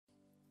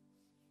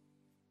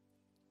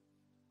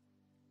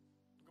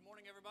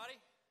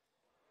everybody.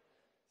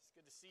 It's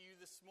good to see you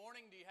this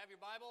morning. Do you have your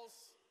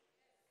Bibles?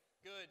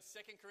 Good.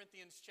 2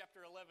 Corinthians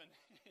chapter 11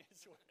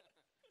 is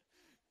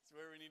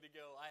where we need to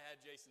go. I had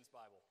Jason's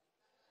Bible.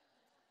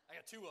 I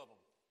got two of them.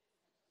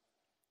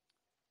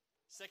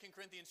 2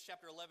 Corinthians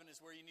chapter 11 is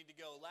where you need to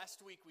go.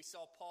 Last week we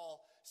saw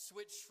Paul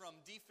switch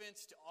from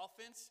defense to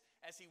offense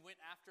as he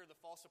went after the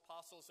false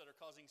apostles that are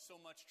causing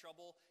so much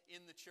trouble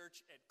in the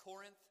church at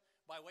Corinth.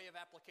 By way of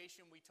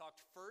application, we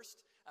talked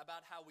first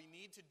about how we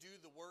need to do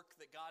the work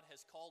that God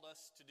has called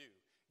us to do.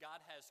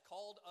 God has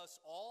called us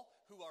all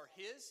who are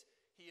His.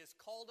 He has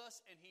called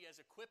us and He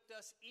has equipped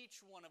us, each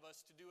one of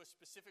us, to do a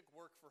specific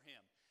work for Him.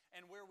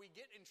 And where we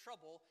get in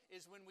trouble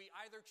is when we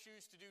either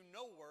choose to do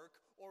no work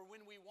or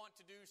when we want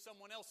to do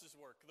someone else's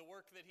work, the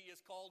work that He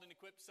has called and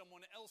equipped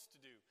someone else to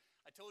do.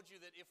 I told you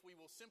that if we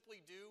will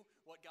simply do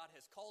what God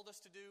has called us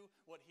to do,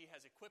 what He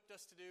has equipped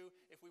us to do,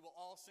 if we will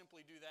all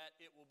simply do that,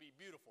 it will be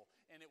beautiful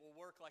and it will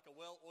work like a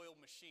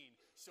well-oiled machine.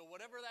 So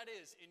whatever that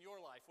is in your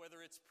life,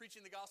 whether it's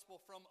preaching the gospel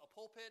from a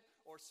pulpit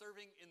or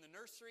serving in the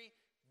nursery,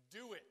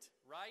 do it,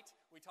 right?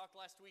 We talked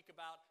last week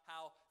about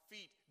how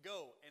feet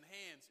go and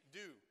hands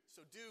do.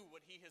 So do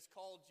what He has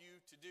called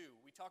you to do.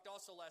 We talked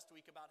also last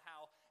week about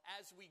how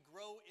as we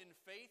grow in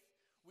faith,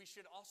 we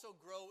should also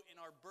grow in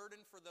our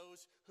burden for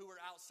those who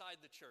are outside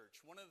the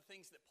church. One of the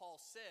things that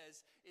Paul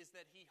says is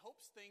that he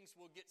hopes things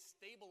will get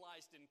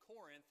stabilized in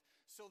Corinth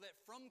so that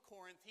from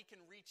Corinth he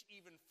can reach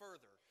even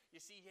further. You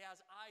see, he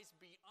has eyes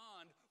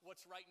beyond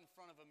what's right in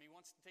front of him. He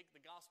wants to take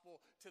the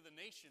gospel to the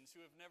nations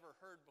who have never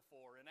heard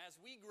before. And as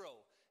we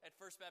grow at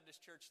First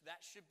Baptist Church,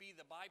 that should be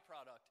the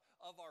byproduct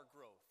of our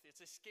growth.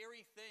 It's a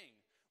scary thing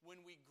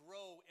when we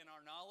grow in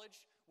our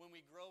knowledge, when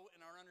we grow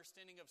in our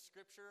understanding of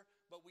Scripture,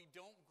 but we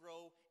don't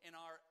grow in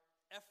our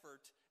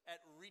effort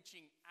at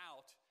reaching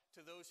out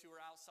to those who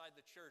are outside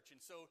the church. And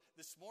so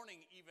this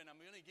morning even, I'm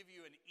going to give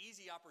you an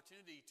easy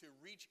opportunity to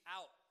reach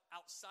out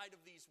outside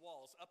of these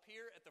walls. Up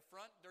here at the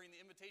front during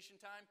the invitation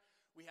time,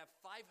 we have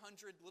 500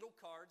 little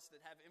cards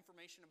that have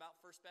information about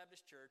First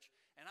Baptist Church,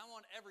 and I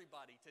want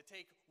everybody to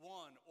take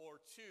one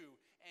or two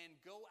and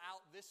go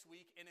out this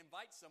week and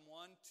invite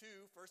someone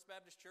to First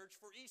Baptist Church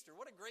for Easter.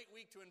 What a great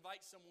week to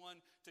invite someone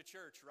to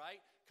church,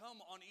 right?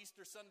 Come on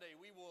Easter Sunday,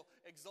 we will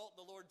exalt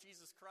the Lord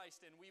Jesus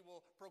Christ and we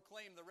will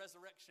proclaim the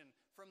resurrection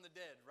from the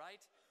dead,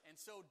 right? And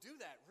so do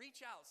that.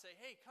 Reach out. Say,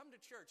 hey, come to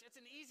church. It's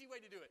an easy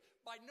way to do it.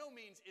 By no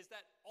means is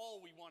that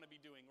all we want to be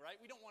doing, right?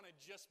 We don't want to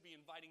just be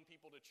inviting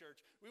people to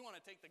church. We want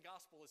to take the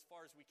gospel as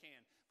far as we can.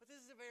 But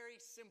this is a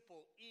very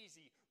simple,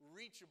 easy,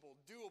 reachable,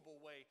 doable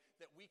way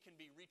that we can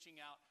be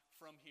reaching out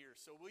from here.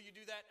 So will you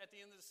do that at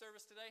the end of the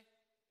service today?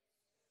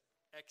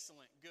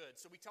 Excellent. Good.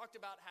 So we talked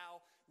about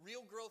how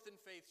real growth in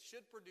faith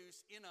should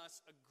produce in us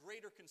a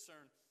greater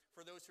concern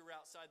for those who are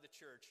outside the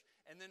church.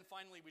 And then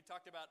finally, we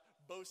talked about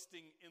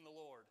boasting in the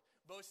Lord.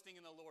 Boasting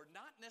in the Lord,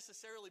 not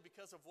necessarily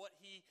because of what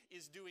He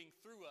is doing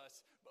through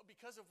us, but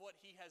because of what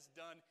He has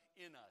done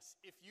in us.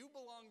 If you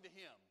belong to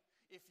Him,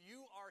 if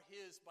you are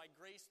His by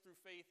grace through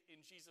faith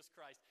in Jesus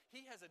Christ,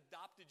 He has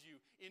adopted you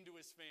into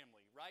His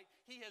family, right?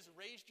 He has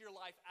raised your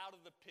life out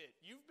of the pit.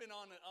 You've been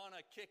on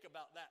a kick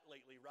about that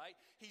lately, right?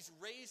 He's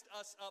raised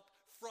us up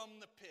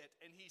from the pit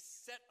and He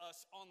set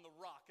us on the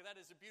rock. That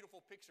is a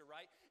beautiful picture,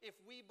 right? If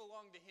we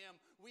belong to Him,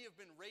 we have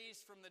been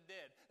raised from the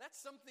dead. That's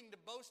something to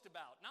boast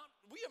about.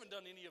 We haven't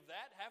done any of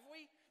that, have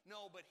we?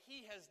 No, but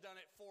He has done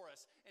it for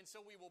us, and so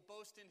we will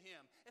boast in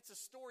Him. It's a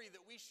story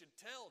that we should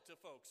tell to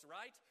folks,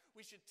 right?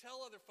 We should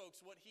tell other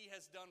folks what He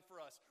has done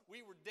for us.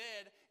 We were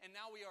dead, and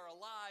now we are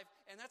alive,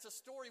 and that's a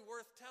story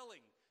worth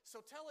telling.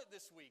 So tell it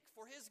this week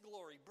for His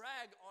glory.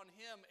 Brag on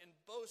Him and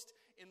boast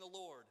in the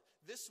Lord.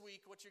 This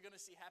week, what you're going to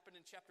see happen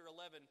in chapter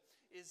 11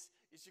 is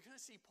you're going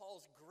to see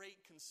Paul's great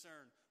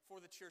concern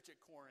for the church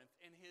at Corinth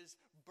and his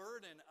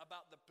burden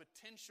about the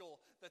potential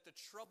that the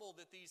trouble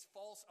that these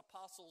false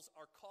apostles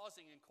are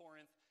causing in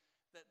Corinth,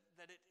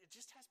 that it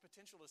just has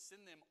potential to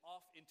send them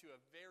off into a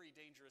very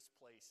dangerous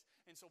place.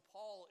 And so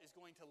Paul is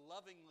going to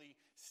lovingly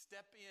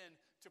step in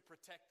to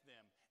protect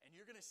them. And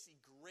you're going to see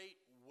great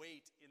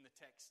weight in the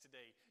text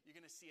today. You're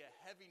going to see a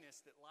heaviness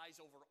that lies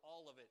over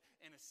all of it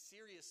and a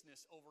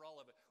seriousness over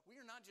all of it.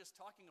 We are not just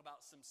talking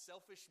about some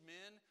selfish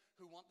men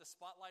who want the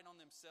spotlight on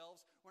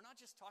themselves. We're not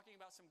just talking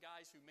about some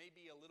guys who may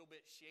be a little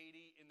bit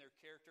shady in their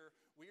character.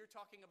 We are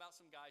talking about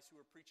some guys who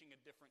are preaching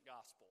a different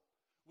gospel,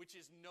 which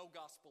is no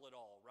gospel at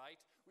all, right?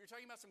 We're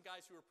talking about some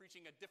guys who are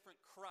preaching a different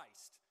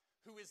Christ,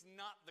 who is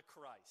not the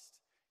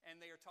Christ. And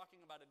they are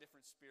talking about a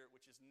different spirit,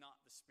 which is not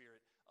the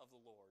spirit of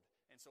the Lord.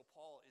 And so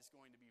Paul is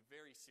going to be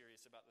very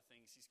serious about the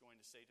things he's going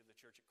to say to the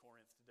church at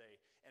Corinth today.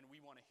 And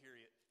we want to hear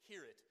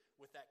it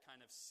with that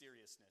kind of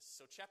seriousness.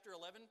 So chapter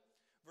 11,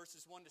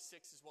 verses 1 to 6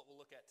 is what we'll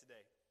look at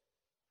today.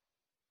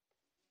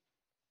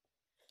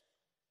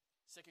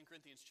 2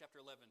 Corinthians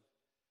chapter 11,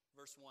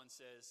 verse 1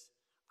 says,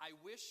 I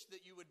wish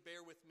that you would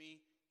bear with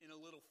me in a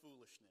little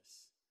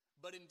foolishness,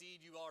 but indeed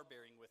you are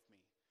bearing with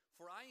me.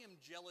 For I am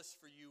jealous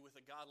for you with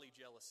a godly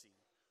jealousy.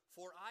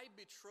 For I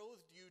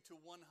betrothed you to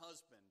one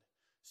husband,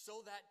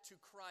 so that to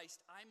Christ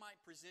I might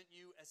present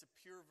you as a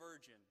pure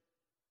virgin.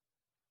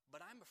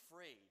 But I'm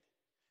afraid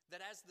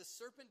that as the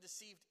serpent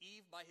deceived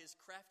Eve by his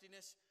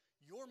craftiness,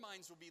 your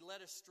minds will be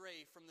led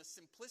astray from the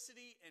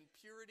simplicity and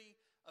purity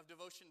of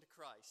devotion to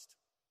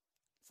Christ.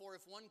 For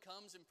if one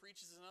comes and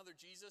preaches another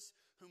Jesus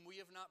whom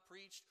we have not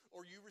preached,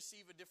 or you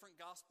receive a different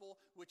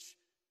gospel,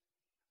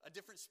 a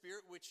different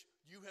spirit which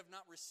you have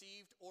not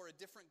received, or a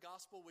different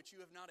gospel which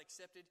you have not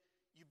accepted,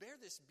 you bear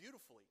this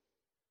beautifully.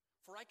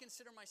 For I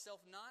consider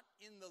myself not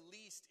in the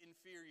least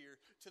inferior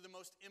to the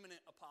most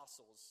eminent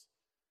apostles.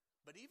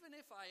 But even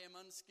if I am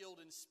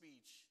unskilled in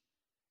speech,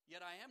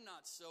 yet I am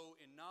not so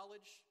in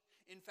knowledge.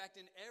 In fact,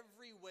 in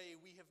every way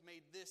we have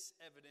made this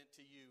evident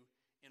to you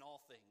in all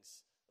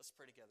things. Let's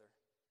pray together.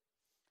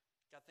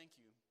 God, thank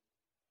you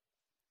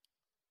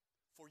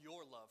for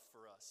your love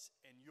for us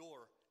and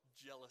your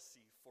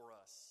jealousy for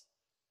us.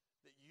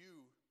 That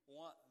you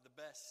want the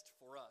best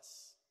for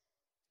us.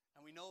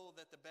 And we know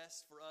that the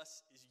best for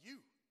us is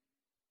you.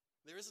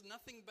 There is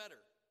nothing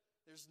better.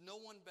 There's no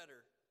one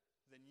better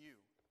than you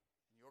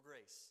and your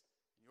grace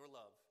and your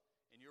love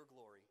and your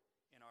glory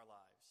in our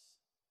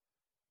lives.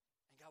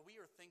 And God, we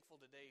are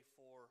thankful today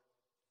for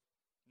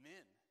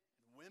men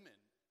and women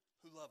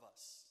who love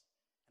us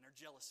and are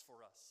jealous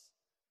for us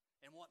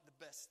and want the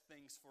best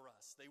things for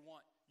us. They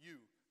want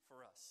you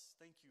for us.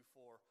 Thank you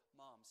for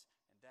moms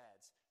and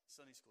dads,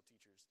 Sunday school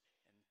teachers,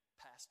 and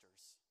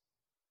pastors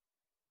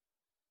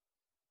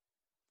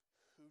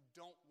who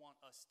don't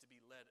want us to be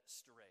led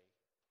astray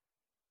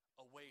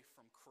away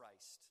from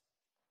Christ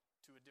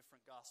to a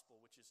different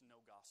gospel, which is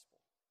no gospel.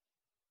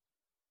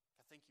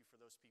 God, thank you for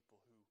those people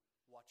who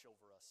watch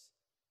over us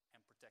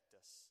and protect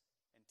us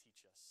and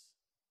teach us.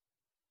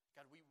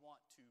 God, we want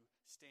to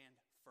stand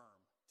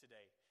firm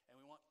today, and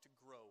we want to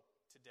grow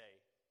today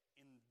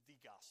in the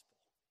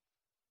gospel,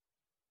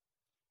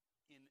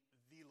 in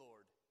the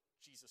Lord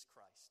Jesus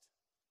Christ,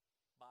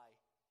 by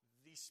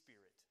the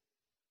Spirit.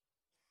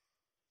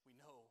 We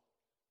know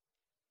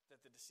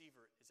that the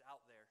deceiver is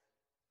out there.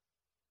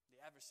 The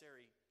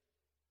adversary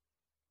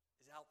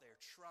is out there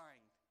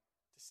trying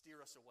to steer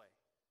us away,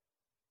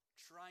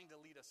 trying to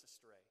lead us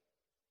astray.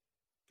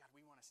 God,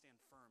 we want to stand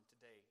firm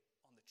today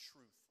on the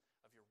truth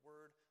of your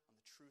word, on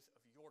the truth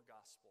of your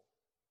gospel,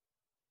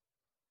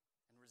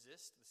 and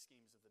resist the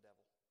schemes of the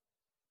devil,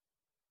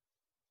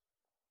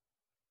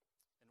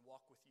 and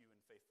walk with you in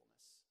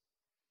faithfulness.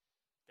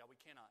 God, we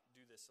cannot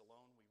do this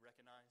alone. We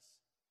recognize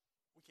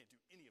we can't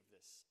do any of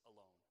this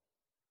alone.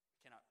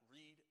 We cannot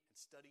read and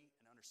study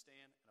and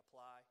understand and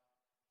apply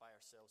by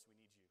ourselves. We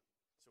need you.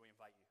 So we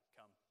invite you,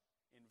 come,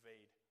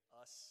 invade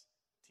us,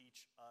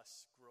 teach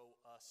us, grow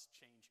us,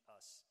 change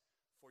us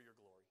for your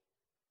glory,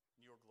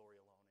 and your glory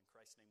alone. In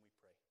Christ's name we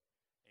pray.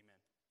 Amen.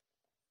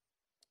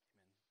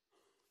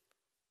 Amen.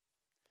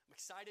 I'm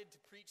excited to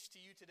preach to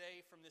you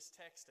today from this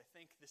text. I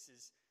think this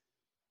is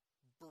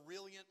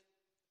brilliant.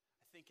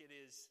 I think it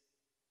is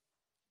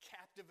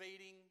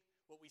captivating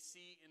what we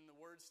see in the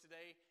words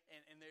today.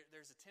 And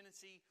there's a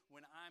tendency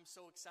when I'm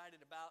so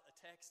excited about a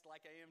text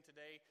like I am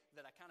today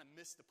that I kind of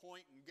miss the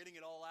point and getting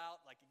it all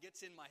out. Like it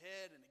gets in my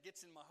head and it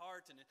gets in my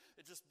heart and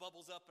it just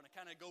bubbles up and I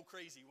kind of go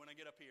crazy when I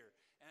get up here.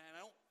 And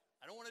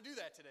I don't want to do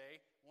that today.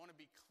 I want to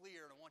be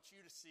clear and I want you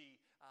to see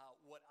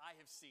what I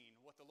have seen,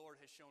 what the Lord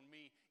has shown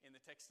me in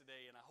the text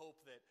today. And I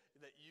hope that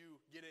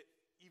you get it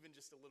even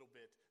just a little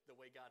bit the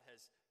way God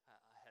has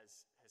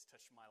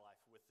touched my life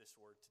with this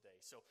word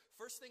today. So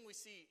first thing we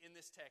see in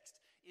this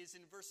text is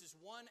in verses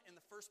 1 and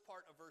the first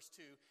part of verse 2.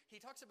 He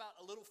talks about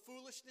a little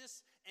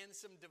foolishness and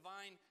some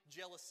divine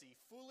jealousy.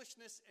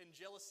 Foolishness and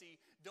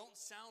jealousy don't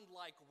sound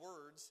like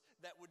words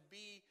that would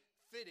be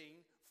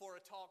fitting for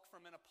a talk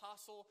from an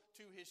apostle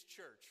to his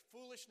church.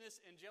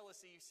 Foolishness and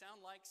jealousy sound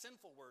like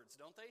sinful words,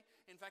 don't they?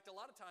 In fact, a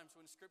lot of times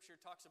when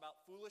Scripture talks about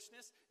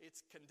foolishness,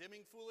 it's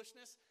condemning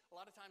foolishness. A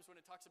lot of times when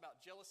it talks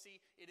about jealousy,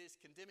 it is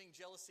condemning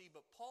jealousy.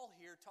 But Paul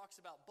here talks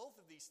about both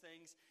of these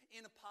things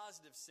in a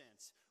positive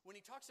sense. When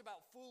he talks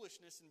about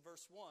foolishness in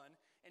verse 1,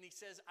 and he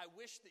says, I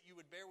wish that you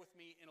would bear with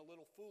me in a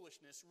little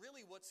foolishness,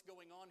 really what's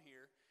going on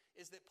here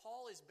is that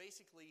Paul is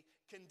basically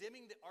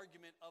condemning the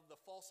argument of the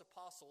false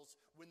apostles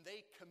when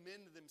they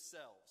commend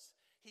themselves.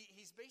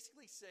 He's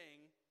basically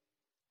saying,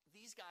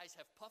 these guys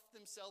have puffed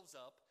themselves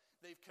up,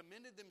 they've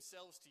commended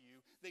themselves to you,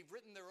 they've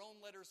written their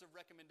own letters of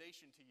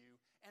recommendation to you,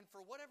 and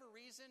for whatever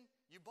reason,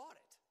 you bought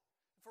it.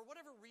 For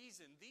whatever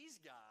reason, these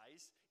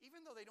guys,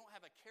 even though they don't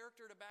have a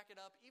character to back it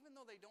up, even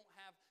though they don't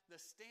have the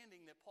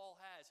standing that Paul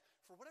has,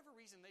 for whatever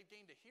reason, they've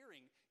gained a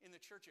hearing in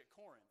the church at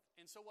Corinth.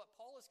 And so what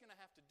Paul is going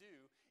to have to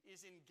do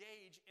is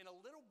engage in a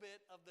little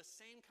bit of the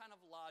same kind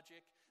of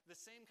logic, the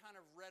same kind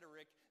of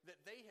rhetoric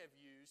that they have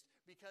used,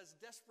 because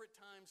desperate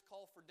times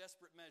call for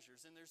desperate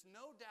measures. And there's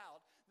no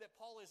doubt that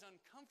Paul is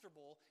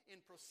uncomfortable in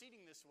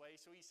proceeding this way,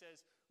 so he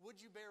says, would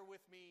you bear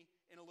with me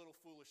in a little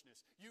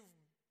foolishness? You've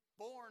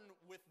borne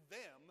with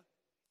them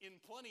in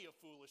plenty of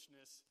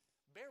foolishness,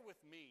 bear with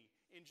me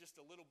in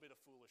just a little bit of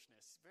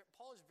foolishness.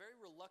 Paul is very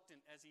reluctant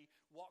as he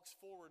walks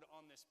forward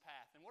on this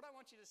path. And what I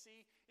want you to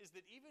see is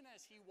that even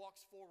as he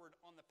walks forward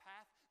on the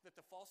path that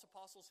the false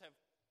apostles have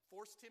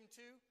forced him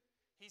to,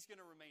 He's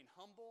going to remain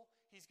humble.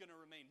 He's going to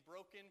remain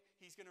broken.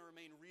 He's going to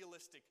remain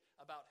realistic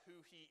about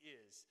who he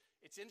is.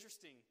 It's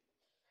interesting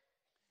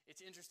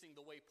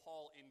the way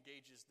Paul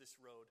engages this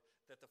road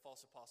that the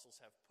false apostles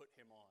have put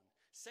him on.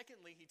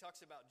 Secondly, he talks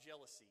about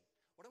jealousy.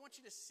 What I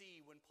want you to see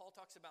when Paul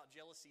talks about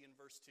jealousy in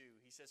verse 2,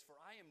 he says, "For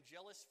I am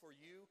jealous for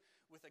you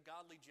with a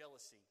godly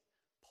jealousy."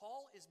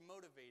 Paul is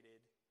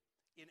motivated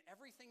in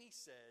everything he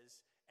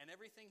says and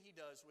everything he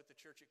does with the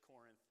church at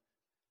Corinth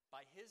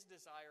by his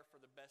desire for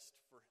the best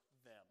for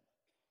them.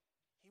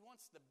 He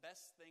wants the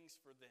best things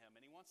for them,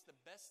 and he wants the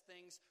best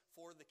things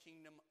for the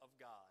kingdom of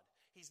God.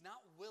 He's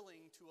not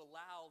willing to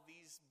allow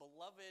these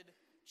beloved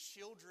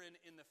children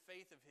in the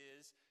faith of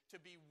his to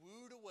be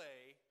wooed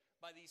away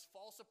by these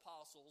false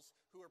apostles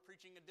who are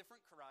preaching a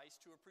different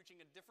Christ, who are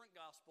preaching a different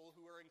gospel,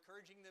 who are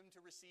encouraging them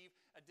to receive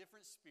a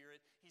different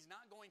spirit. He's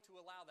not going to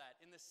allow that.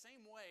 In the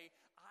same way,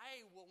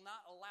 I will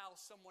not allow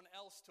someone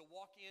else to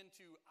walk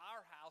into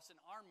our house and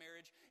our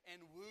marriage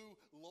and woo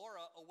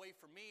Laura away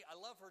from me. I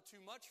love her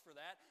too much for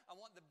that. I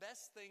want the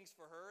best things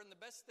for her, and the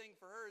best thing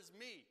for her is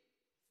me.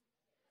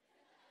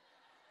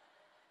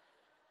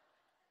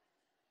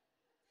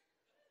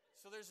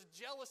 So there's a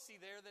jealousy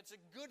there that's a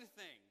good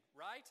thing,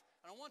 right?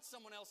 I don't want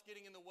someone else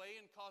getting in the way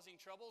and causing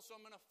trouble, so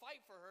I'm going to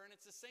fight for her. And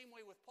it's the same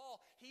way with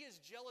Paul. He is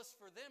jealous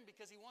for them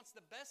because he wants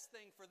the best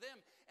thing for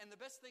them. And the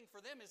best thing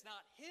for them is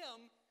not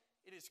him,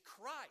 it is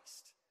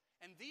Christ.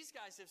 And these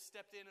guys have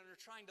stepped in and are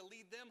trying to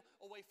lead them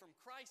away from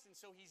Christ, and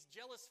so he's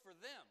jealous for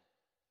them.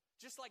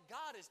 Just like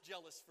God is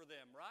jealous for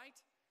them,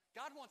 right?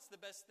 God wants the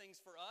best things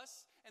for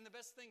us, and the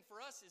best thing for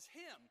us is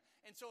him.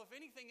 And so if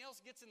anything else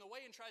gets in the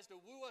way and tries to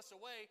woo us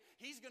away,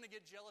 he's going to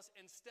get jealous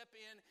and step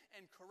in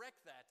and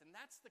correct that. And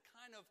that's the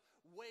kind of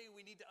way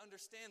we need to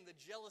understand the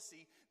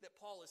jealousy that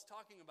Paul is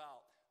talking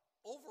about.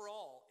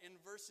 Overall, in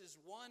verses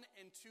 1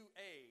 and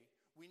 2a,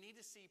 we need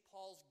to see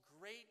Paul's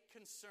great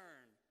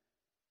concern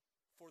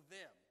for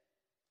them.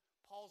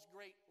 Paul's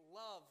great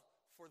love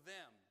for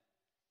them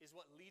is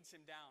what leads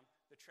him down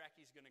the track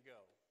he's going to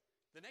go.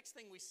 The next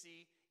thing we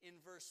see in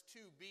verse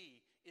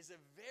 2b is a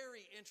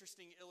very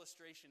interesting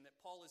illustration that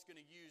Paul is going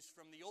to use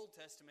from the Old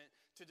Testament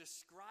to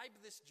describe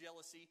this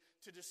jealousy,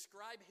 to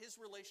describe his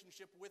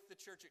relationship with the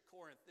church at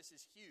Corinth. This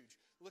is huge.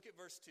 Look at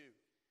verse 2.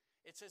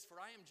 It says,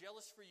 "For I am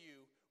jealous for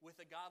you with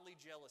a godly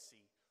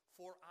jealousy,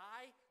 for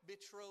I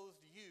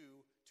betrothed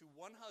you to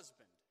one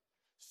husband,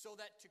 so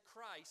that to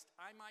Christ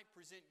I might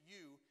present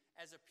you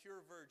as a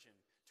pure virgin."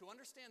 To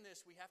understand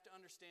this, we have to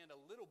understand a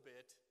little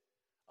bit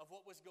of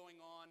what was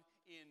going on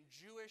in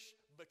Jewish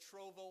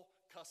betrothal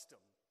custom,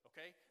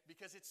 okay?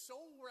 Because it's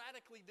so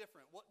radically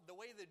different. The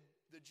way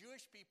the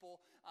Jewish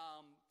people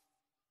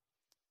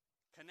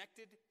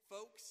connected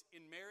folks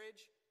in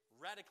marriage,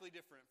 radically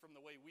different from the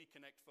way we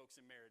connect folks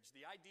in marriage.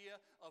 The idea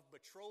of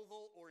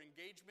betrothal or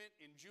engagement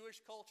in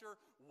Jewish culture,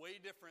 way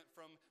different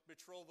from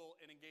betrothal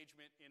and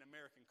engagement in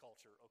American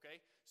culture,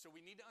 okay? So we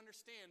need to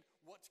understand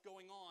what's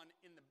going on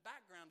in the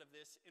background of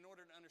this in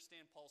order to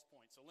understand Paul's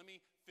point. So let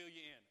me fill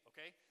you in,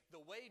 okay? The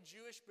way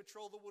Jewish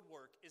betrothal would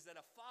work is that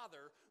a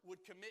father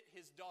would commit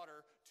his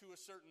daughter to a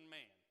certain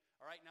man.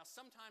 All right, now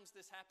sometimes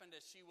this happened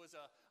as she was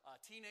a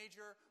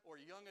teenager or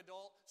a young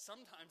adult.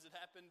 Sometimes it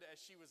happened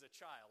as she was a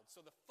child.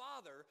 So the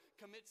father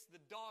commits the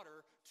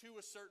daughter to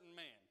a certain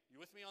man. You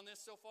with me on this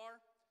so far?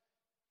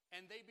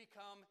 And they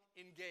become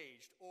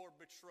engaged or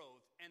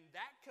betrothed. And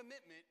that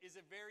commitment is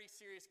a very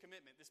serious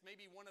commitment. This may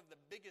be one of the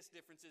biggest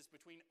differences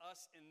between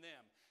us and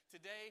them.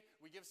 Today,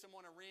 we give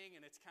someone a ring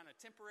and it's kind of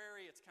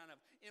temporary, it's kind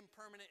of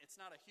impermanent, it's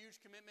not a huge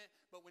commitment.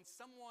 But when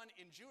someone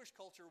in Jewish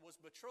culture was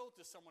betrothed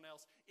to someone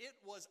else, it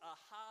was a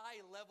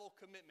high-level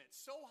commitment.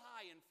 So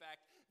high, in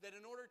fact, that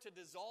in order to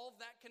dissolve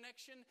that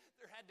connection,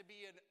 there had to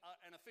be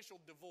an official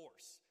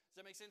divorce. Does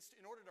that make sense?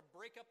 In order to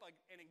break up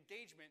an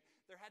engagement,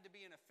 there had to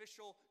be an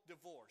official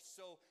divorce.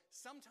 So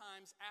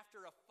sometimes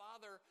after a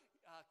father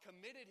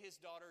committed his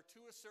daughter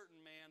to a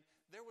certain man,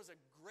 there was a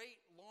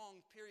great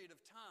long period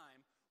of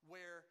time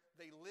where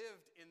they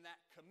lived in that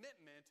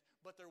commitment,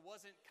 but there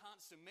wasn't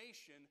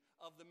consummation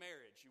of the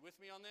marriage. You with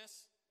me on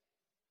this?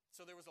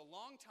 So there was a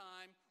long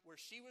time where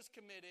she was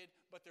committed,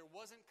 but there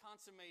wasn't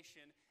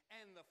consummation,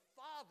 and the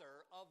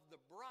father of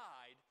the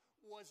bride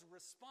was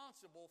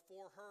responsible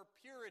for her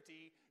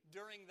purity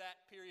during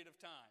that period of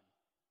time.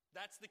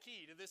 That's the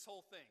key to this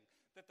whole thing.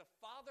 That the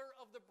father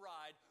of the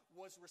bride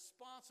was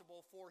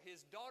responsible for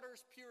his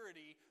daughter's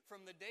purity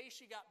from the day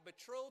she got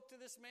betrothed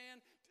to this man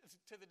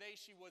to the day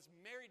she was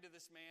married to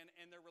this man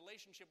and their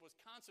relationship was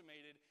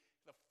consummated.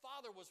 The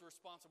father was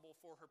responsible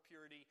for her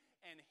purity,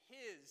 and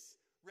his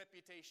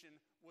reputation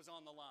was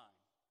on the line.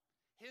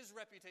 His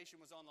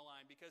reputation was on the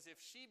line because if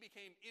she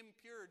became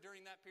impure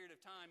during that period of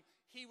time,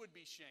 he would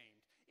be shamed.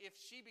 If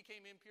she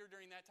became impure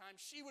during that time,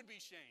 she would be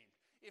shamed.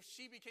 If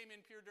she became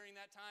impure during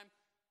that time,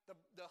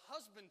 the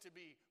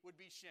husband-to-be would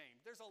be shamed.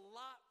 There's a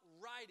lot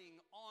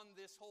riding on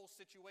this whole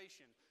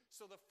situation.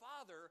 So the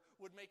father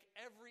would make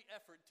every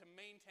effort to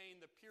maintain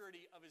the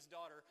purity of his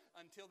daughter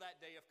until that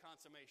day of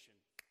consummation.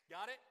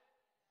 Got it?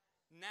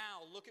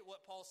 Now, look at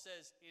what Paul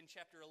says in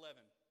chapter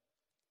 11.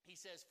 He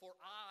says, "For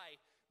I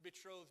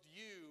betrothed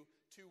you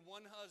to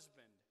one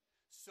husband,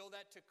 so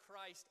that to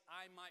Christ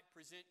I might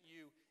present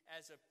you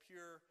as a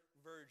pure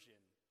virgin.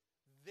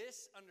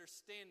 This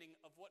understanding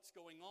of what's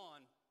going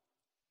on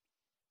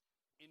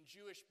in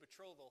Jewish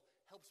betrothal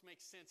helps make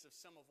sense of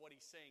some of what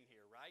he's saying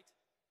here, right?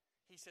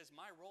 He says,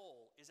 my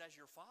role is as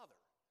your father.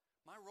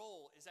 My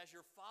role is as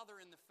your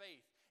father in the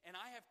faith. And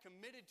I have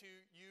committed to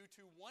you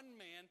to one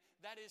man,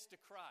 that is to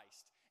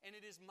Christ. And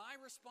it is my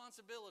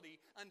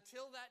responsibility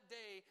until that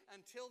day,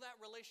 until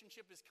that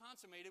relationship is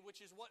consummated,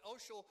 which is what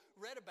Oshel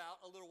read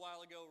about a little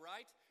while ago,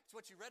 right? It's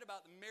what you read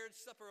about, the marriage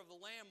supper of the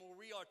Lamb, where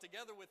we are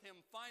together with him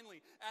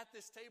finally at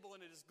this table,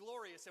 and it is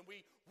glorious, and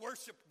we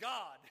worship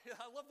God.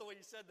 I love the way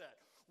you said that.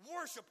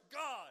 Worship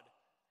God.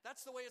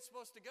 That's the way it's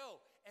supposed to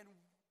go. And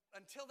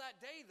until that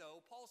day,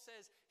 though, Paul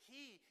says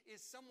he is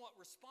somewhat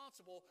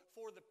responsible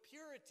for the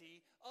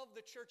purity of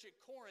the church at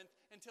Corinth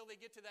until they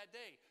get to that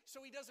day. So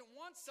he doesn't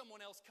want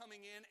someone else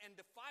coming in and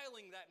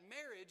defiling that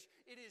marriage.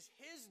 It is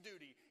his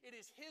duty. It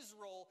is his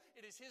role.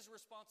 It is his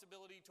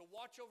responsibility to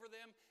watch over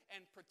them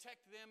and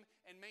protect them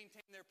and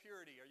maintain their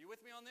purity. Are you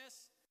with me on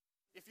this?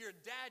 If you're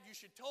a dad, you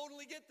should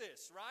totally get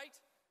this, right?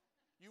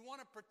 You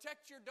want to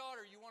protect your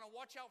daughter. You want to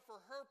watch out for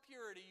her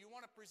purity. You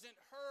want to present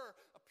her,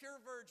 a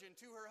pure virgin,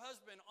 to her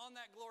husband on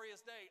that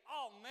glorious day.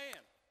 Oh, man.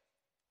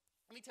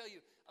 Let me tell you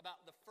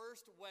about the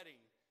first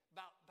wedding,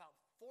 about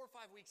 4 or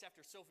 5 weeks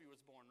after Sophie was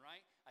born,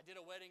 right? I did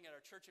a wedding at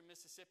our church in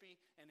Mississippi,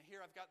 and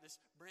here I've got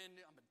this brand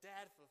new, I'm a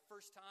dad for the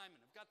first time,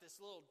 and I've got this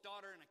little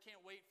daughter, and I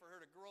can't wait for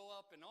her to grow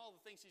up and all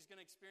the things she's going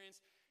to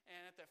experience.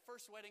 And at that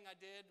first wedding I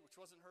did, which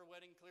wasn't her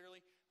wedding,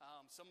 clearly,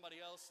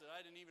 somebody else that I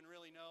didn't even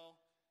really know,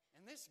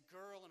 and this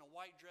girl in a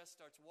white dress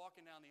starts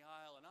walking down the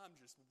aisle, and I'm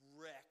just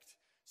wrecked,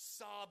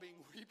 sobbing,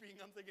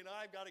 weeping. I'm thinking,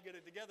 I've got to get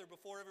it together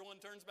before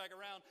everyone turns back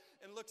around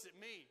and looks at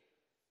me.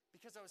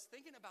 Because I was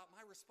thinking about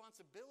my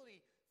responsibility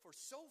for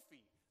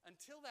Sophie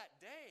until that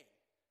day.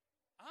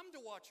 I'm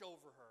to watch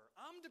over her.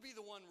 I'm to be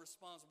the one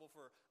responsible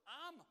for her.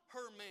 I'm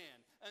her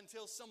man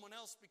until someone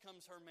else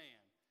becomes her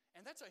man.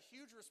 And that's a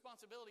huge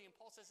responsibility, and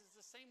Paul says it's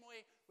the same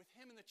way with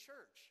him in the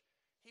church.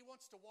 He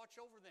wants to watch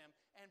over them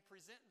and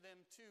present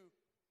them to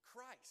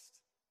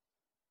Christ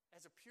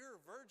as a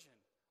pure virgin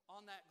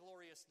on that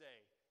glorious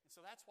day. And so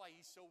that's why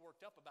he's so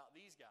worked up about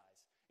these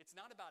guys. It's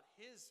not about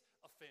his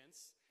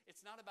offense.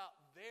 It's not about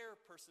their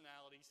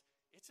personalities.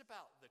 It's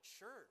about the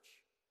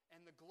church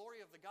and the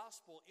glory of the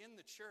gospel in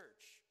the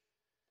church.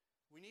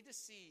 We need to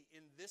see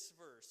in this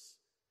verse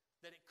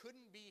that it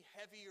couldn't be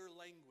heavier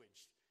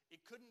language.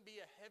 It couldn't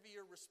be a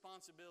heavier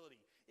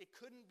responsibility. It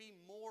couldn't be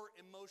more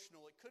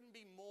emotional. It couldn't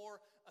be more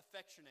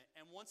affectionate.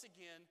 And once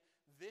again,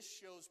 this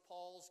shows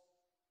Paul's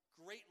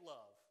great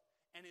love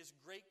and his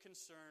great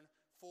concern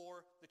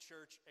for the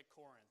church at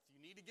Corinth. You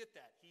need to get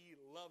that. He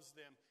loves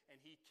them and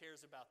he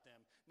cares about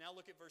them. Now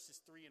look at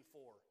verses 3 and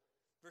 4.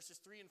 Verses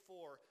 3 and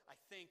 4, I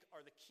think,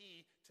 are the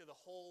key to the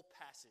whole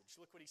passage.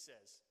 Look what he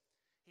says.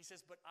 He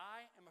says, "But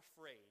I am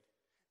afraid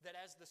that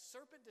as the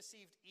serpent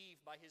deceived Eve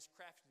by his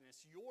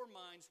craftiness, your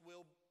minds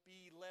will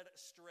be led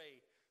astray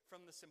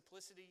from the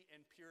simplicity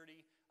and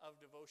purity of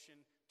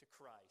devotion to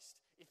Christ."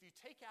 If you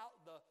take out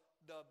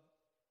the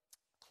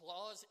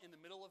clause in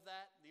the middle of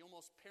that, the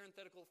almost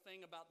parenthetical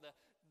thing about the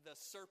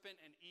serpent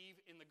and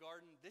Eve in the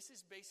garden, this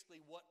is basically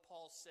what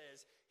Paul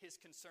says his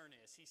concern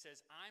is. He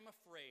says, I'm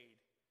afraid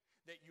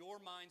that your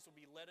minds will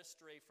be led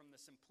astray from the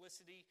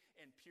simplicity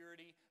and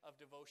purity of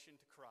devotion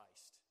to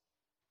Christ.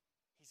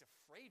 He's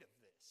afraid of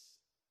this.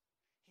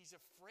 He's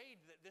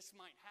afraid that this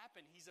might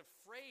happen. He's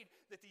afraid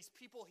that these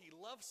people he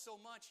loves so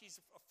much, he's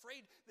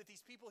afraid that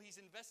these people he's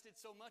invested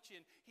so much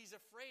in, he's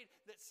afraid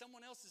that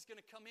someone else is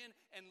going to come in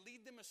and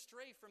lead them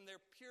astray from their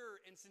pure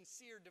and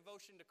sincere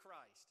devotion to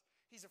Christ.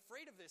 He's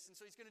afraid of this, and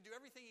so he's going to do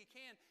everything he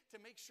can to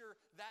make sure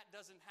that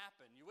doesn't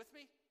happen. You with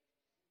me?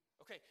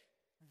 Okay.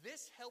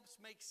 This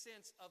helps make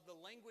sense of the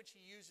language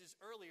he uses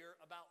earlier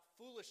about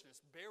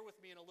foolishness. Bear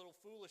with me in a little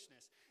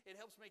foolishness. It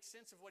helps make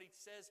sense of what he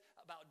says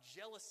about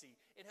jealousy.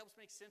 It helps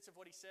make sense of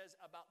what he says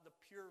about the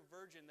pure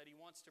virgin that he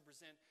wants to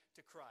present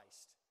to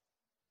Christ.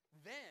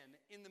 Then,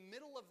 in the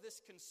middle of this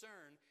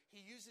concern,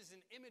 he uses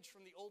an image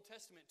from the Old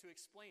Testament to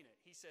explain it.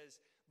 He says,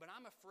 "But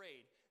I'm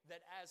afraid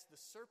that as the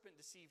serpent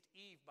deceived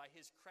Eve by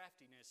his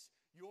craftiness,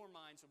 your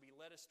minds will be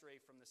led astray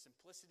from the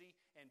simplicity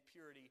and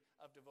purity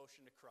of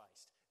devotion to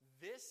Christ."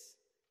 This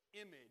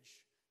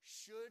image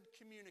should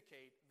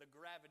communicate the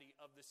gravity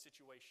of this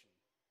situation.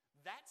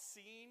 That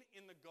scene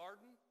in the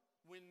garden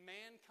when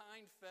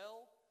mankind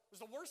fell was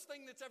the worst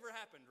thing that's ever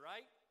happened,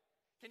 right?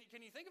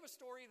 Can you think of a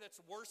story that's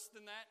worse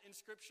than that in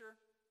Scripture?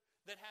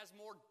 That has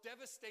more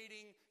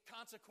devastating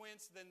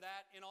consequence than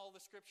that in all the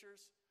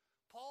Scriptures?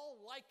 Paul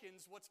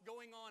likens what's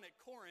going on at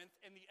Corinth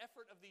and the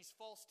effort of these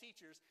false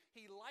teachers.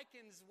 He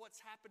likens what's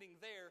happening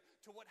there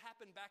to what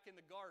happened back in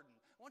the garden.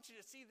 I want you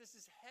to see this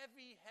is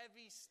heavy,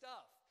 heavy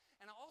stuff.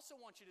 And I also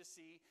want you to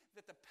see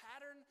that the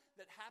pattern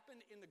that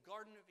happened in the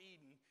Garden of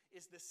Eden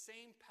is the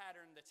same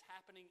pattern that's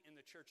happening in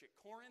the church at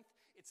Corinth.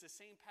 It's the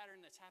same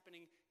pattern that's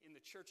happening in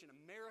the church in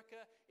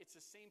America. It's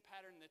the same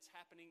pattern that's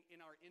happening in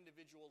our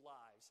individual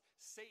lives.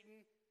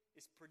 Satan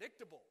is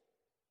predictable.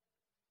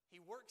 He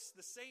works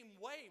the same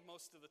way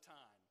most of the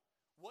time.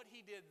 What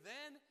he did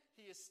then,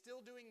 he is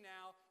still doing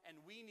now,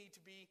 and we need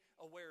to be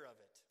aware of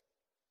it.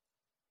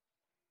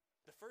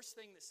 The first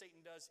thing that Satan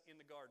does in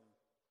the garden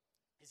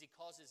is he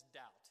causes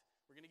doubt.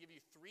 We're going to give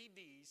you 3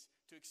 D's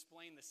to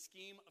explain the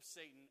scheme of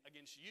Satan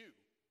against you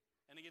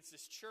and against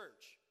this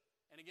church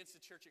and against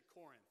the church at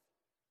Corinth.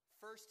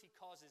 First, he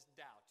causes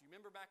doubt. Do you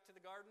remember back to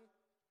the garden?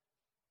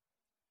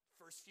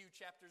 First few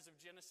chapters of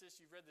Genesis,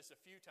 you've read this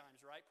a few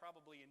times, right?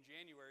 Probably in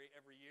January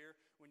every year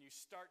when you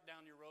start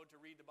down your road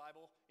to read the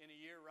Bible in a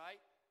year,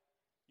 right?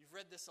 You've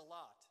read this a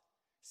lot.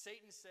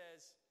 Satan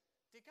says,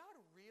 did God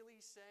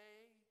really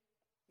say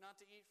not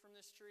to eat from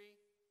this tree?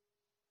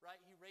 Right?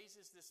 He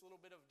raises this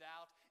little bit of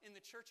doubt. In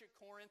the church at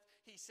Corinth,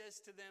 he says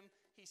to them,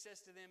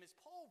 is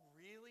Paul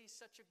really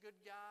such a good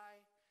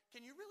guy?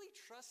 Can you really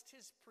trust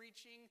his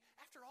preaching?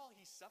 After all,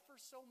 he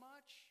suffers so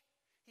much.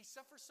 He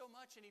suffers so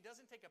much and he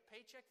doesn't take a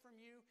paycheck from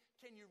you.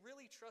 Can you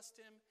really trust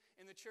him?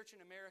 In the church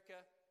in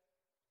America,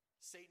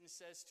 Satan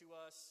says to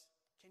us,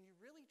 can you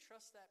really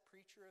trust that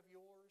preacher of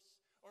yours?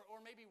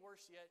 Or maybe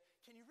worse yet,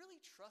 can you really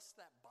trust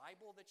that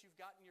Bible that you've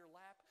got in your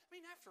lap? I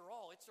mean, after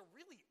all, it's a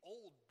really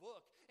old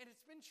book, and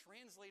it's been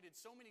translated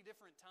so many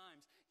different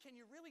times. Can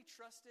you really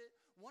trust it?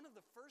 One of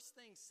the first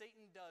things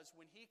Satan does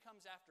when he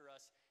comes after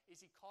us is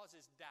he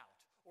causes doubt,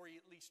 or he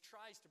at least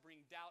tries to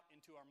bring doubt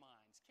into our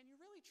minds. Can you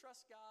really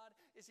trust God?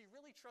 Is he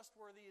really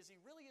trustworthy? Is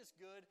he really as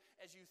good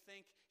as you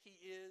think he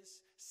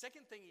is?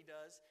 Second thing he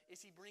does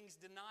is he brings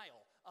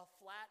denial, a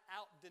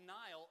flat-out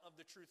denial of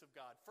the truth of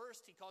God.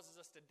 First, he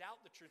causes us to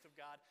doubt the truth of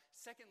God.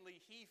 Secondly,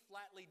 he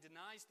flatly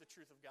denies the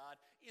truth of God.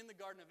 In the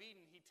Garden of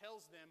Eden, he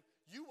tells them,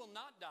 you will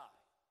not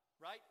die.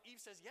 Right? Eve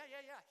says, yeah.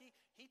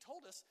 He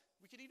told us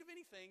we could eat of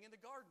anything in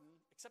the garden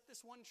except this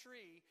one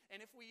tree,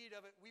 and if we eat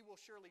of it, we will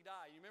surely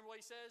die. You remember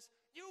what he says?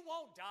 You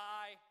won't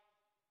die.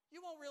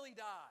 You won't really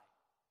die.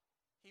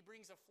 He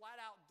brings a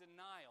flat-out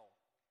denial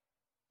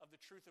of the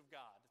truth of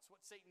God. It's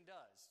what Satan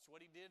does. It's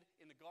what he did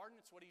in the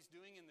garden. It's what he's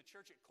doing in the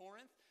church at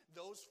Corinth.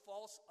 Those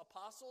false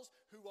apostles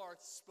who are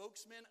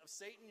spokesmen of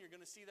Satan, you're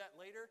going to see that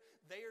later,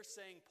 they are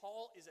saying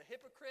Paul is a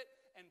hypocrite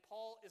and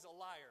Paul is a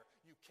liar.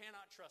 You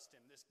cannot trust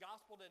him. This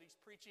gospel that he's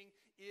preaching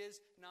is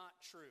not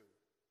true.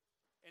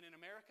 And in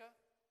America,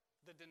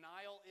 the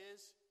denial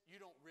is you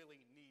don't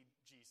really need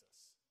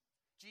Jesus.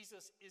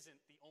 Jesus isn't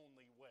the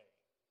only way.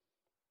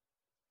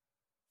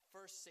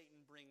 First,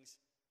 Satan brings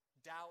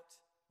doubt.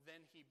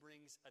 Then he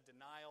brings a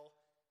denial.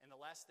 And the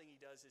last thing he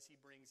does is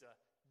he brings a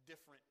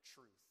different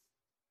truth.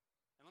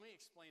 And let me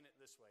explain it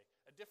this way.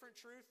 A different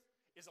truth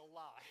is a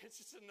lie.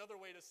 It's just another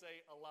way to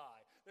say a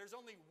lie. There's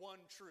only one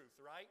truth,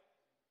 right?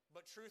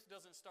 But truth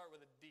doesn't start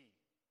with a D.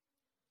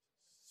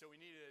 So we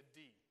needed a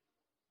D.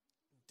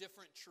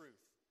 Different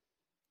truth.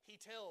 He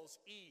tells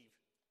Eve,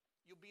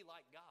 you'll be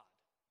like God.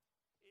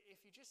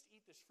 If you just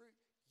eat this fruit,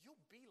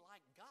 you'll be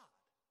like God.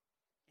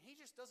 And he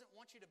just doesn't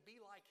want you to be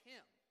like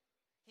him.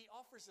 He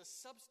offers a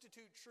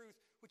substitute truth,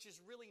 which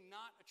is really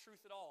not a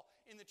truth at all.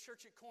 In the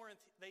church at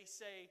Corinth, they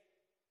say,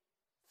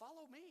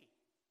 follow me.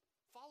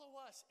 Follow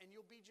us, and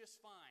you'll be just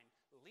fine.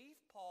 Leave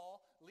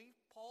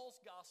Paul's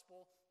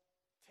gospel,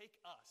 take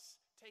us.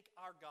 Take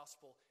our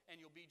gospel, and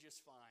you'll be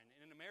just fine.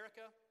 And in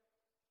America,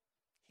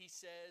 he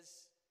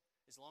says,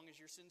 as long as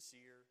you're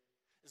sincere,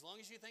 as long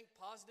as you think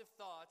positive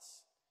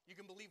thoughts, you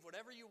can believe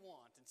whatever you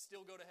want and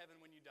still go to heaven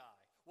when you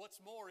die.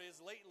 What's more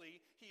is lately,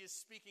 he is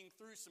speaking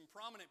through some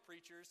prominent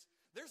preachers.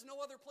 There's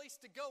no other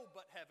place to go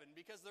but heaven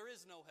because there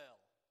is no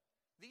hell.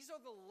 These are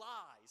the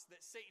lies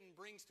that Satan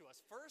brings to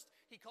us. First,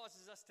 he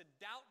causes us to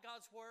doubt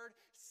God's word.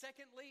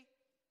 Secondly,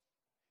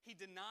 he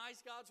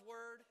denies God's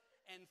word.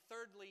 And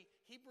thirdly,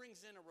 he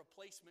brings in a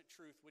replacement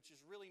truth, which is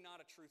really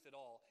not a truth at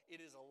all.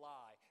 It is a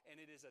lie, and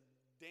it is a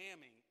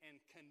damning and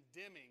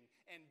condemning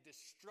and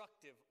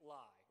destructive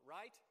lie,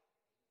 right?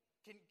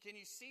 Can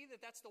you see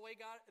that that's the way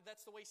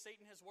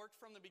Satan has worked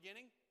from the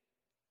beginning?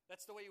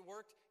 That's the way he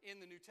worked in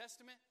the New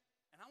Testament.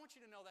 And I want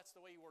you to know that's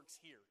the way he works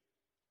here.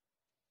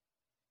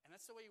 And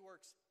that's the way he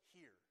works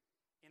here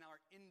in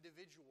our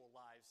individual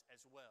lives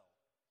as well.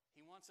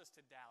 He wants us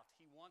to doubt,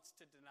 he wants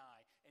to deny,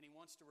 and he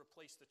wants to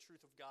replace the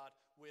truth of God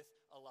with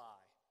a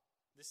lie.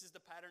 This is the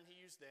pattern he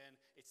used then.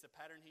 It's the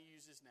pattern he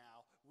uses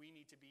now. We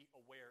need to be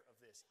aware of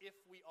this. If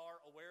we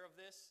are aware of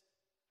this,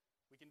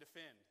 we can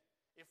defend.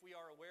 If we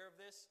are aware of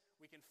this,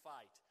 we can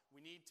fight. We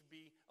need to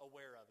be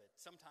aware of it.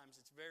 Sometimes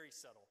it's very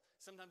subtle.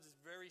 Sometimes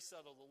it's very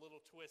subtle, the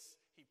little twists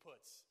he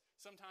puts.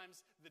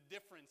 Sometimes the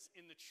difference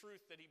in the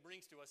truth that he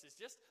brings to us is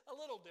just a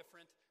little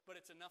different, but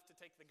it's enough to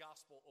take the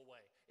gospel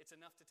away. It's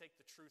enough to take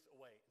the truth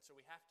away. And so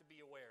we have to be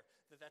aware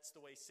that that's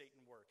the way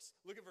Satan works.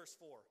 Look at verse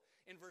 4.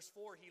 In verse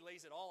 4, he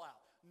lays it all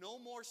out. No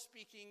more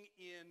speaking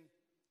in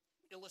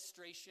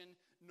illustration.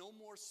 No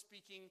more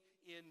speaking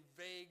in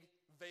vague,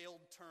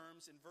 veiled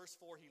terms. In verse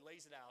 4, he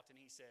lays it out and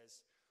he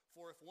says,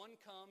 for if one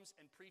comes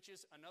and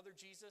preaches another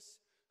Jesus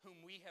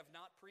whom we have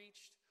not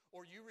preached,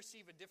 or you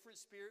receive a different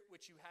spirit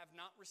which you have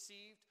not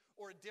received,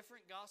 or a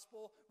different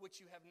gospel which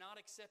you have not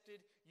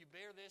accepted, you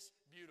bear this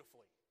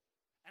beautifully.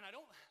 And I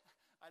don't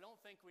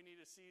think we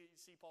need to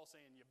see Paul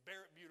saying, you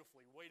bear it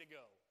beautifully, way to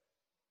go.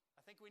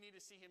 I think we need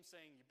to see him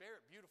saying, you bear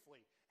it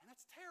beautifully. And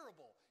that's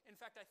terrible. In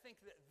fact, I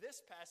think that this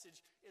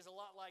passage is a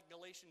lot like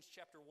Galatians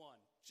chapter 1.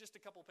 Just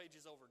a couple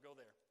pages over. Go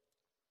there.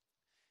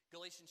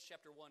 Galatians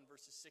chapter 1,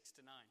 verses 6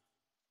 to 9.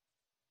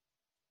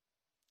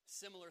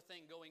 Similar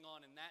thing going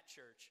on in that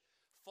church.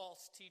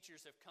 False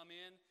teachers have come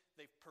in.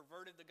 They've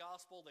perverted the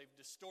gospel. They've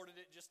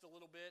distorted it just a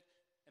little bit.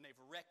 And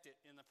they've wrecked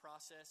it in the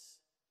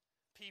process.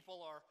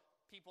 People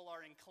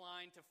are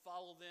inclined to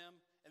follow them.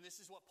 And this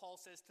is what Paul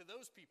says to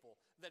those people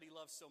that he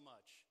loves so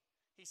much.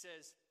 He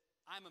says,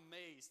 I'm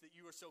amazed that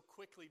you are so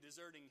quickly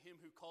deserting him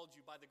who called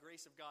you by the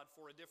grace of God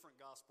for a different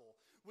gospel,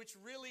 which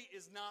really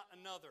is not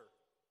another.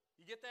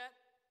 You get that?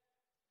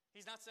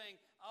 He's not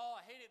saying, oh,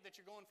 I hate it that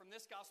you're going from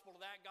this gospel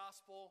to that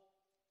gospel.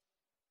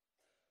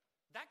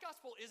 That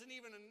gospel isn't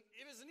even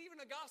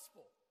a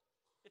gospel.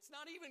 It's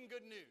not even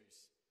good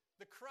news.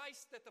 The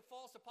Christ that the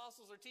false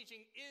apostles are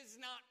teaching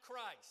is not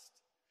Christ.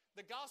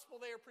 The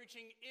gospel they are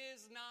preaching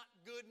is not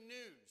good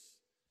news.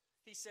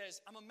 He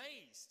says, I'm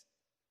amazed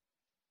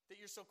that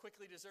you're so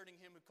quickly deserting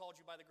him who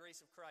called you by the grace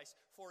of Christ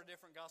for a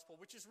different gospel,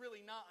 which is really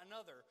not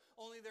another.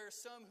 Only there are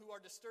some who are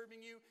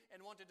disturbing you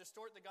and want to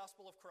distort the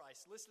gospel of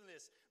Christ. Listen to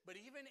this.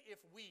 But even if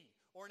we,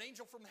 or an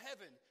angel from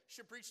heaven,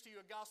 should preach to you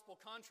a gospel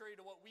contrary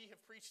to what we have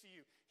preached to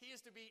you, he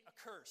is to be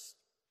accursed.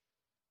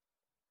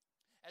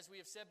 As we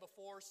have said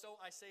before, so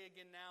I say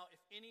again now, if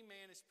any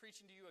man is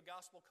preaching to you a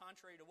gospel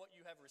contrary to what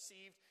you have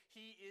received,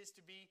 he is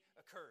to be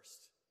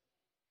accursed.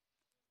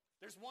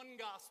 There's one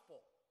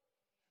gospel.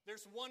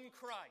 There's one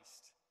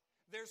Christ.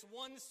 There's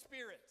one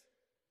Spirit.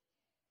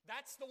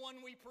 That's the one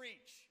we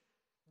preach.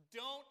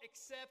 Don't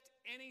accept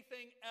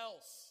anything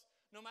else.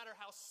 No matter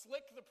how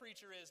slick the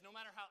preacher is, no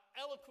matter how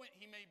eloquent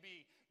he may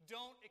be,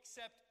 don't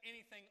accept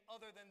anything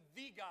other than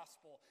the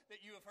gospel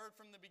that you have heard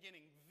from the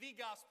beginning, the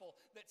gospel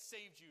that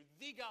saved you,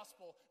 the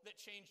gospel that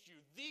changed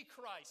you, the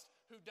Christ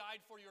who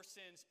died for your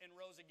sins and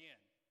rose again.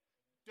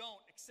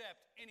 Don't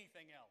accept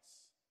anything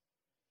else.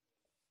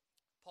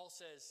 Paul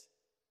says,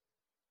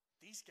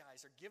 these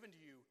guys are given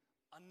to you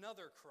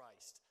another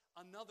Christ,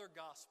 another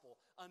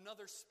gospel,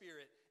 another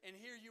Spirit, and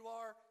here you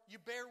are, you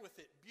bear with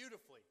it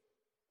beautifully.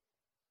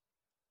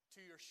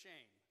 To your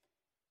shame,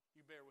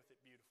 you bear with it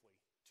beautifully.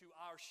 To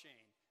our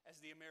shame, as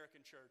the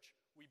American church,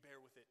 we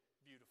bear with it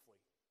beautifully.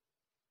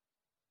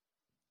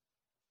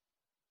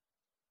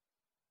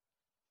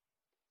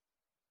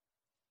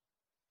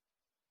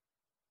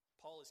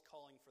 Paul is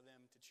calling for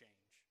them to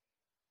change.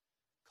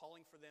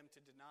 Calling for them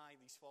to deny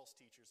these false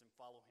teachers and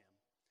follow him.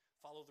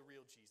 Follow the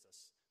real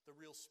Jesus, the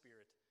real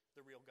Spirit,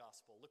 the real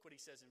gospel. Look what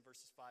he says in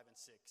verses 5 and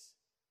 6.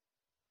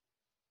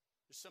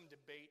 There's some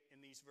debate in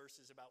these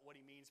verses about what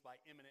he means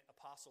by eminent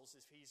apostles,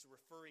 if he's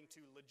referring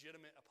to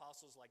legitimate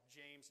apostles like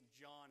James and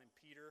John and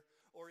Peter,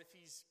 or if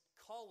he's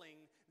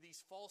calling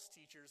these false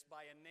teachers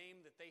by a name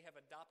that they have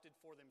adopted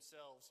for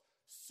themselves,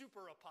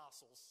 super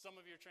apostles.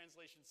 Some of your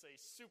translations say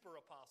super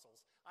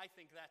apostles. I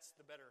think that's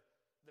the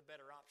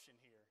better option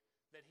here,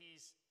 that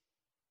he's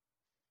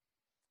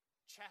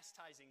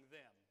chastising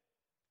them.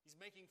 He's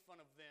making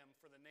fun of them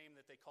for the name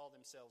that they call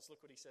themselves.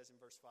 Look what he says in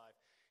verse 5.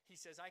 He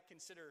says, I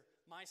consider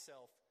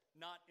myself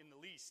not in the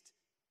least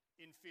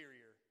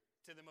inferior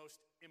to the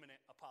most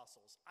eminent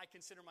apostles. I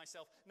consider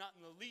myself not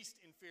in the least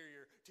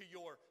inferior to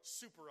your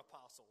super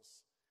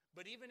apostles.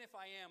 But even if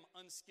I am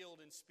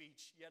unskilled in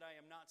speech, yet I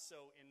am not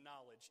so in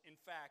knowledge. In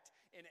fact,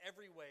 in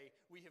every way,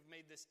 we have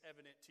made this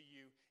evident to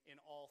you in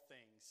all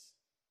things.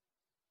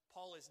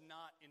 Paul is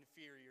not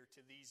inferior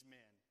to these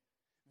men.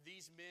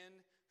 These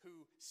men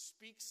who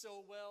speak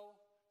so well,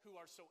 who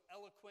are so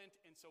eloquent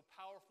and so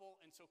powerful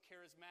and so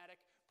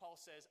charismatic, Paul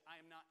says, I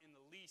am not in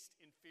the least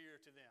inferior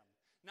to them.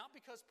 Not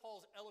because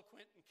Paul's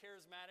eloquent and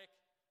charismatic,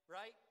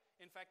 right?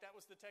 In fact, that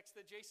was the text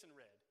that Jason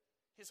read.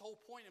 His whole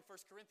point in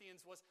 1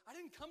 Corinthians was, I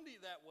didn't come to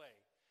you that way.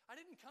 I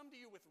didn't come to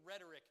you with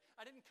rhetoric.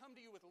 I didn't come to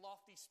you with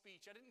lofty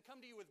speech. I didn't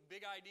come to you with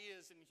big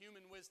ideas and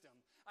human wisdom.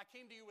 I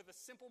came to you with a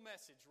simple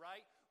message,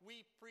 right?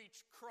 We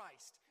preach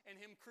Christ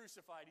and him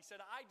crucified. He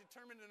said, I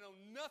determined to know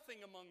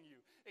nothing among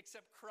you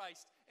except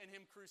Christ and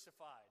him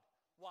crucified.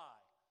 Why?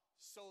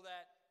 So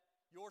that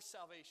your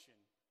salvation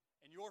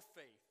and your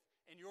faith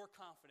and your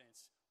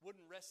confidence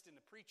wouldn't rest in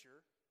the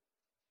preacher,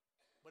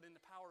 but in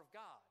the power of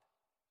God.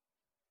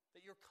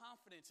 That your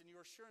confidence and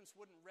your assurance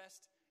wouldn't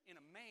rest in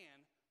a man,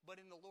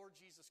 but in the Lord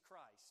Jesus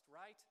Christ,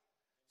 right?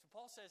 So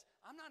Paul says,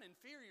 I'm not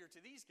inferior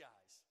to these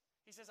guys.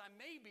 He says, I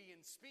may be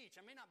in speech.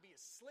 I may not be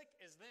as slick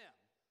as them.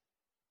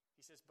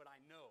 He says, but I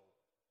know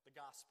the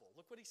gospel.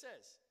 Look what he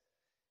says.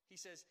 He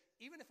says,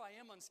 even if I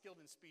am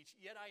unskilled in speech,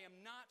 yet I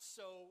am not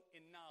so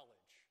in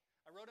knowledge.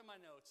 I wrote in my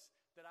notes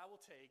that I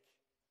will take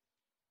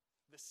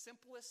the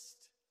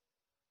simplest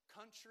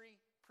country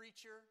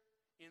preacher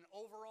in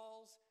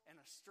overalls and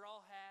a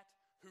straw hat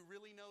who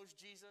really knows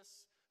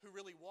Jesus, who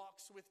really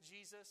walks with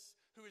Jesus,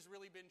 who has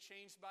really been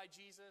changed by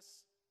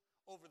Jesus,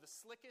 over the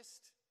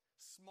slickest,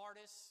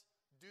 smartest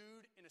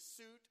dude in a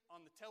suit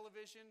on the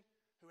television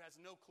who has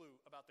no clue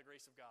about the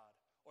grace of God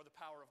or the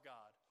power of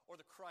God or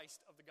the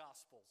Christ of the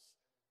Gospels.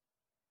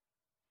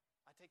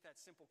 I take that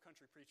simple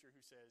country preacher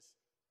who says,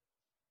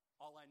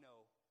 all I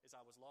know is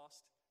I was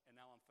lost and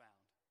now I'm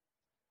found.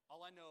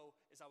 All I know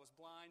is I was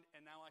blind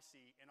and now I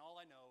see, and all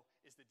I know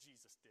is that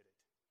Jesus did it.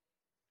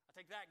 I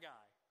take that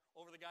guy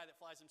over the guy that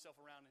flies himself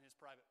around in his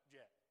private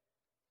jet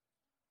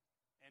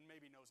and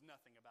maybe knows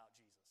nothing about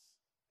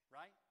Jesus,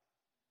 right?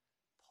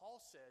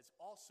 Paul says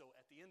also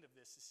at the end of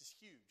this is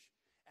huge.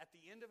 At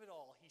the end of it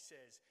all, he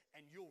says,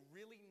 and you'll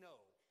really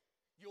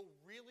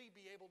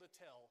be able to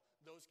tell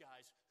those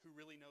guys who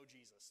really know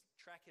Jesus.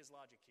 Track his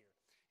logic here.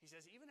 He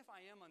says, even if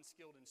I am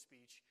unskilled in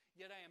speech,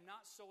 yet I am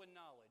not so in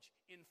knowledge.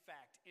 In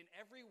fact, in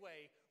every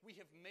way, we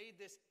have made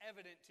this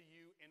evident to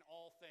you in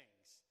all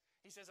things.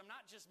 He says, I'm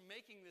not just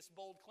making this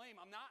bold claim.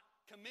 I'm not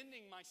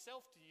commending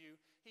myself to you.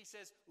 He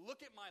says,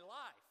 look at my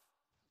life.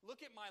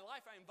 Look at my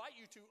life. I invite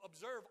you to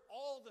observe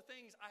all the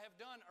things I have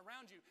done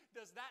around you.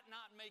 Does that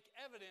not make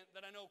evident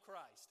that I know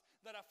Christ,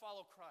 that I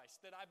follow Christ,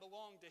 that I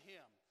belong to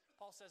Him?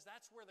 Paul says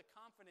that's where the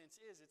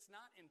confidence is. It's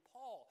not in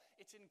Paul.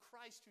 It's in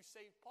Christ who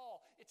saved Paul.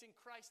 It's in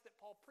Christ that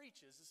Paul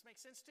preaches. Does this make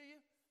sense to you?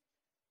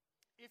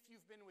 If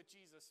you've been with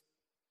Jesus,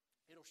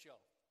 it'll show.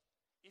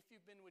 If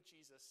you've been with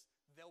Jesus,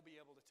 they'll be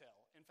able to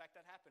tell. In fact,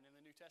 that happened in the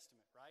New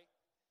Testament, right?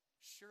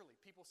 Surely,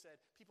 people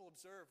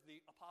observed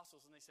the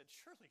apostles and they said,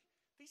 surely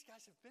these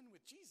guys have been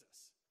with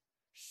Jesus.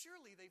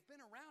 Surely they've been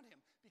around Him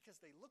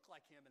because they look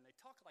like Him and they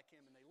talk like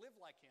Him and they live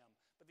like Him.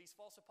 But these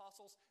false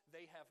apostles,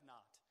 they have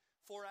not.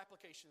 4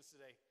 applications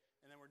today,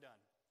 and then we're done.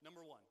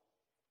 Number 1,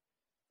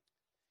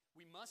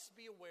 we must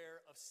be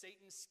aware of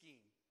Satan's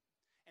scheme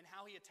and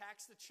how he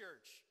attacks the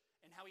church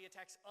and how he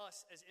attacks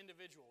us as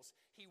individuals.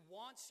 He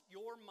wants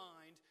your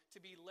mind to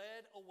be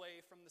led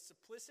away from the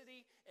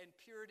simplicity and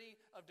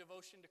purity of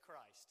devotion to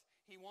Christ.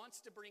 He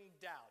wants to bring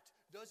doubt.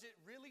 Does it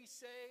really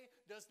say?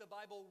 Does the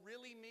Bible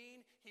really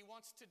mean? He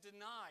wants to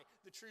deny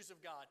the truths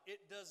of God.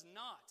 It does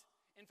not.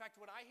 In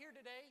fact, what I hear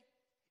today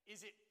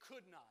is it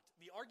could not.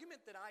 The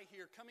argument that I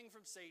hear coming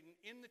from Satan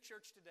in the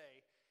church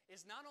today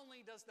is not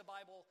only does the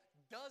Bible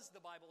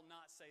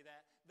not say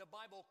that, the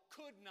Bible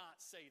could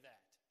not say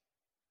that.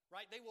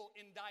 Right? They will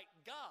indict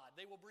God.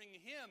 They will bring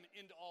Him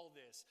into all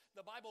this.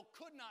 The Bible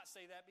could not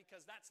say that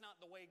because that's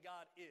not the way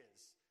God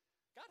is.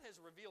 God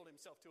has revealed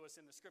Himself to us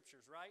in the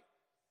Scriptures, right?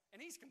 And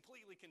He's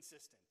completely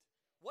consistent.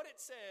 What it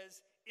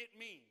says, it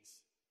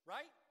means,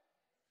 right?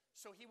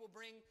 So He will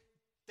bring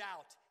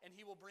doubt and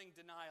He will bring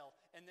denial,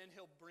 and then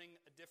He'll bring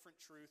a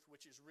different truth,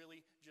 which is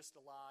really just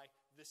a lie.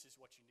 This is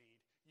what you need.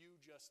 You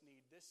just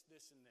need this,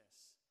 this, and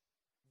this.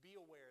 Be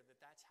aware that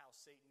that's how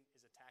Satan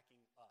is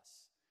attacking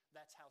us.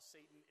 That's how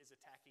Satan is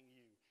attacking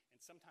you. And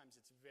sometimes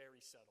it's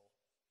very subtle.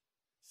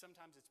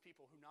 Sometimes it's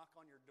people who knock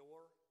on your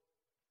door,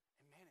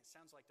 and man, it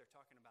sounds like they're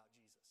talking about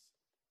Jesus.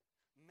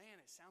 Man,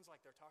 it sounds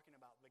like they're talking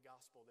about the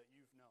gospel that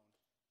you've known.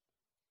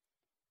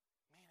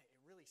 Man, it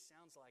really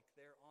sounds like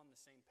they're on the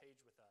same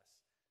page with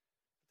us.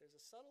 But there's a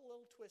subtle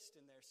little twist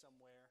in there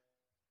somewhere,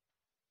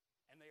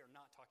 and they are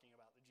not talking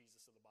about the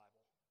Jesus of the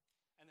Bible.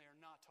 And they are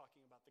not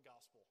talking about the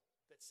gospel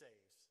that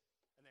saves.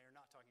 And they are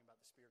not talking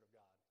about the Spirit of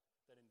God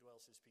that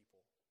indwells His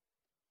people.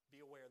 Be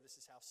aware this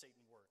is how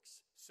Satan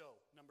works. So,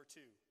 number 2,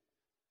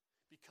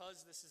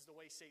 because this is the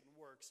way Satan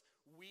works,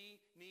 we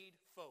need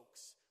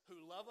folks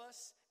who love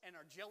us and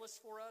are jealous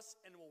for us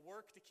and will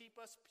work to keep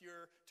us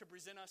pure to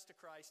present us to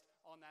Christ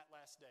on that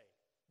last day.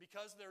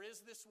 Because there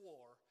is this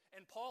war,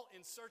 and Paul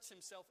inserts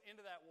himself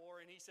into that war,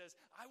 and he says,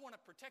 I want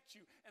to protect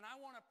you, and I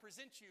want to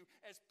present you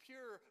as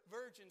pure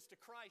virgins to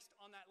Christ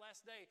on that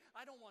last day.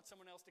 I don't want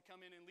someone else to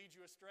come in and lead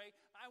you astray.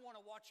 I want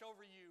to watch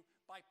over you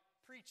by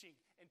preaching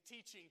and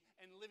teaching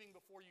and living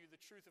before you the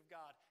truth of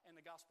God and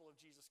the gospel of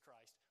Jesus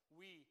Christ.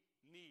 We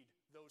need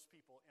those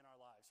people in our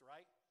lives,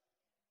 right?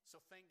 So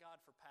thank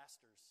God for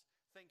pastors.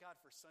 Thank God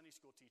for Sunday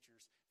school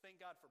teachers.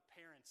 Thank God for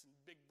parents and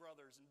big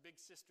brothers and big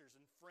sisters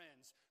and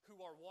friends who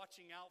are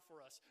watching out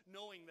for us,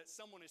 knowing that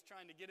someone is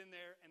trying to get in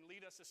there and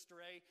lead us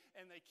astray,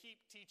 and they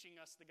keep teaching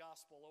us the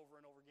gospel over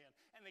and over again.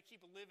 And they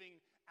keep living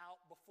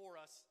out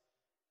before us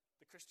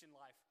the Christian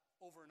life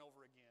over and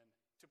over again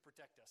to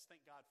protect us.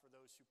 Thank God for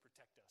those who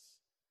protect us,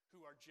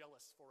 who are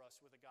jealous for us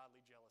with a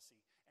godly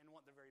jealousy and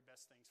want the very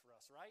best things for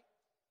us, right?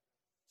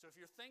 So if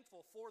you're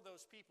thankful for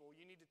those people,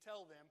 you need to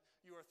tell them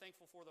you are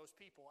thankful for those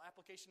people.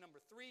 Application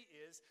number 3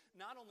 is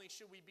not only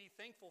should we be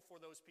thankful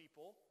for those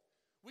people,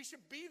 we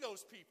should be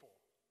those people.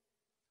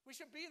 We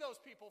should be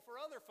those people for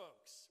other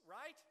folks,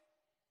 right?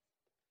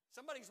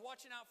 Somebody's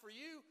watching out for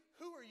you.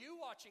 Who are you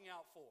watching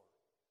out for?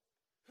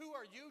 Who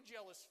are you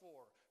jealous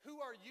for? Who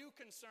are you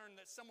concerned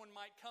that someone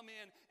might come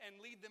in and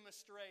lead them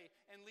astray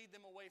and lead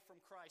them away from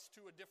Christ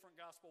to a different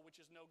gospel, which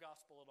is no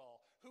gospel at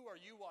all? Who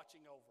are you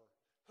watching over?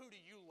 Who do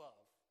you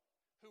love?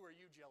 Who are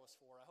you jealous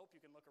for? I hope you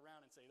can look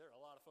around and say, there are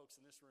a lot of folks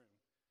in this room,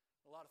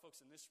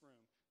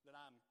 that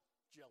I'm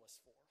jealous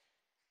for,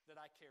 that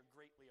I care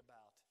greatly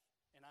about,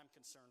 and I'm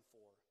concerned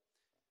for.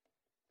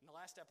 And the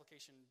last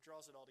application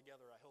draws it all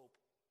together, I hope.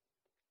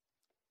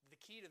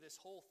 The key to this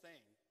whole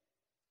thing,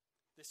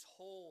 this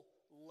whole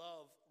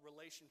love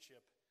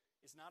relationship,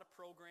 is not a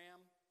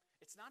program.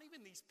 It's not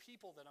even these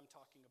people that I'm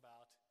talking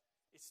about.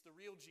 It's the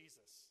real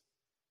Jesus.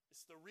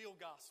 It's the real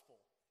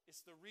gospel.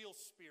 It's the real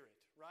Spirit,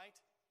 right?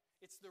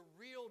 It's the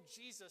real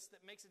Jesus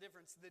that makes a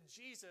difference. The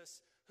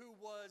Jesus who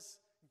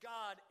was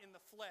God in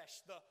the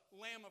flesh, the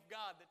Lamb of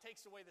God that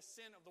takes away the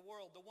sin of the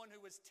world, the one who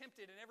was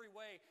tempted in every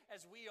way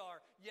as we are,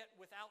 yet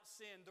without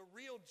sin. The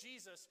real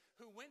Jesus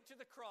who went to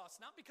the cross,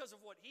 not because of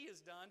what he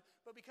has done,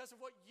 but because of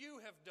what you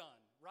have done,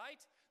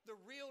 right? The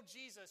real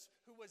Jesus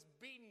who was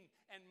beaten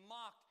and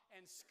mocked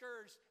and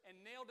scourged and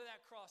nailed to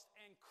that cross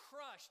and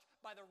crushed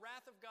by the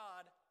wrath of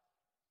God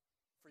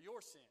for your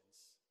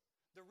sins.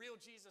 The real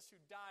Jesus who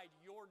died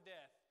your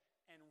death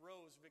and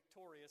rose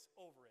victorious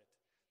over it.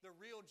 The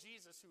real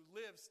Jesus who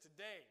lives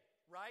today,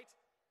 right?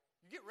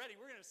 You get ready.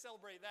 We're going to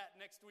celebrate that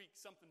next week,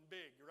 something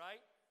big, right?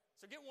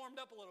 So get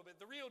warmed up a little bit.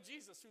 The real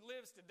Jesus who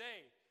lives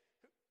today.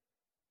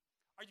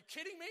 Are you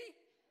kidding me?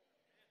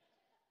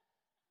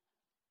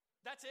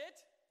 That's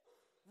it?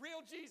 Real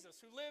Jesus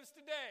who lives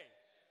today.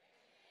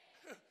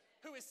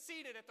 Who is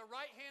seated at the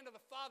right hand of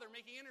the Father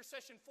making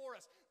intercession for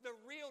us. The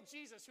real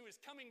Jesus who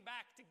is coming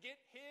back to get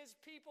his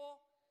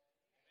people.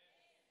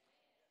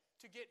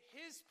 To get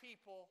his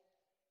people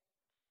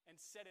and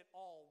set it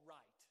all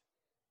right.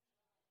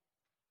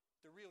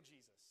 The real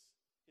Jesus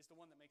is the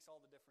one that makes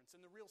all the difference.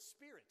 And the real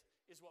Spirit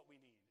is what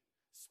we need.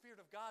 Spirit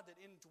of God that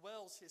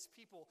indwells his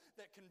people,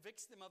 that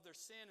convicts them of their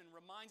sin and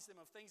reminds them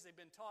of things they've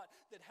been taught,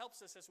 that helps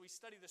us as we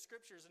study the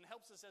Scriptures and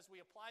helps us as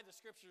we apply the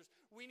Scriptures.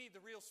 We need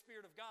the real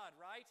Spirit of God,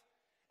 right?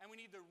 And we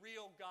need the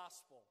real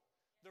gospel.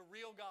 The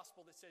real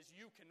gospel that says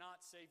you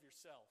cannot save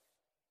yourself.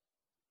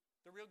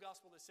 The real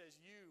gospel that says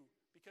you,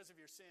 because of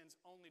your sins,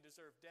 only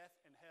deserve death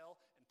and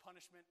hell and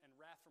punishment and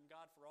wrath from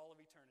God for all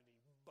of eternity.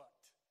 But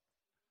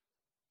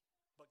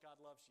God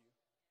loves you.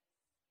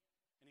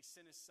 And he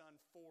sent his Son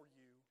for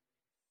you.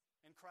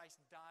 And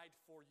Christ died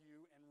for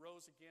you and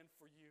rose again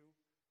for you.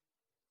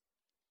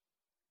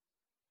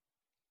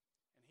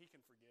 And he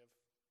can forgive.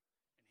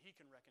 And he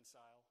can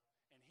reconcile.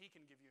 And he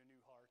can give you a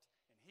new heart.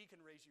 And he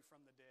can raise you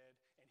from the dead.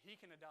 And he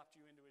can adopt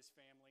you into his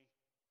family.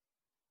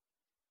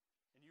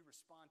 And you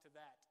respond to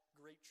that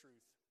great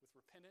truth with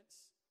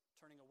repentance,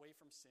 turning away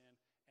from sin,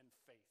 and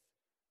faith,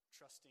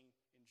 trusting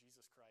in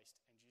Jesus Christ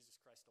and Jesus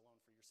Christ alone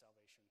for your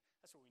salvation.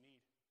 That's what we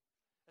need.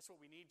 That's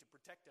what we need to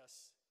protect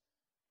us.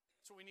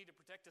 That's what we need to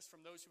protect us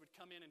from those who would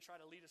come in and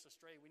try to lead us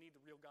astray. We need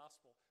the real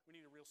gospel. We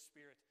need a real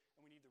Spirit,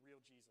 and we need the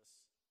real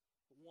Jesus,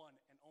 the one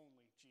and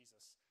only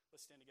Jesus.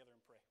 Let's stand together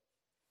and pray.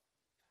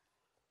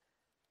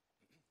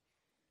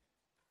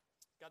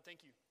 God,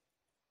 thank you.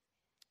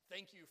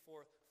 Thank you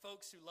for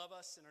folks who love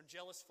us and are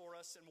jealous for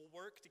us and will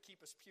work to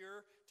keep us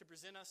pure, to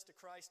present us to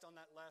Christ on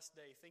that last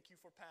day. Thank you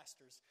for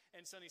pastors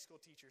and Sunday school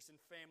teachers and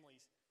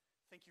families.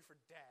 Thank you for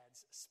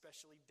dads,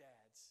 especially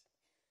dads,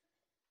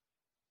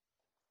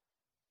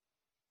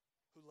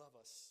 who love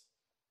us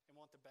and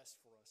want the best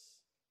for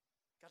us.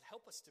 God,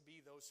 help us to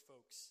be those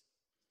folks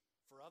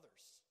for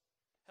others.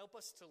 Help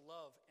us to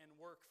love and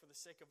work for the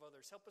sake of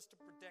others. Help us to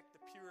protect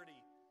the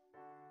purity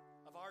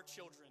of our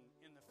children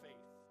in the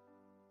faith.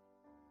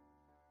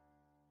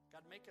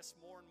 God, make us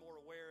more and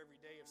more aware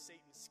every day of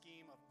Satan's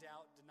scheme of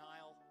doubt,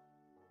 denial,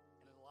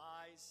 and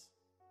lies.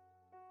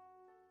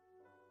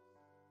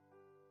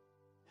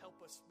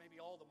 Help us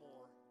maybe all the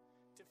more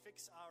to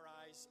fix our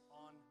eyes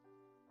on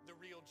the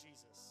real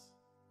Jesus,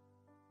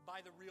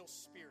 by the real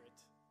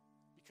Spirit,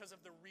 because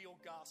of the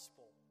real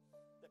gospel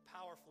that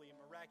powerfully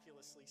and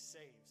miraculously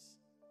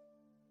saves.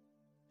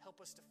 Help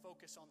us to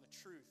focus on the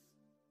truth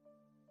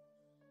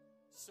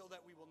so that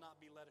we will not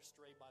be led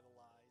astray by the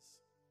lies.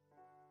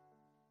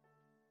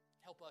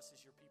 Help us as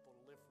your people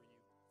to live for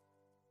you.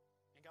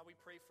 And God, we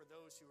pray for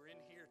those who are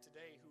in here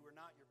today who are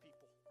not your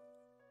people.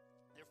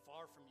 They're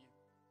far from you.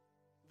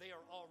 They are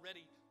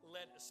already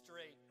led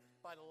astray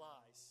by the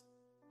lies.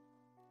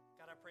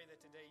 God, I pray that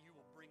today you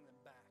will bring them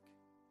back,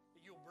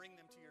 that you will bring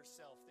them to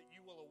yourself, that you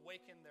will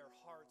awaken their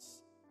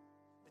hearts,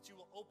 that you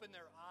will open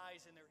their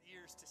eyes and their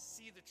ears to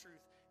see the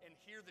truth and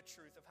hear the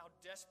truth of how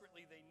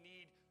desperately they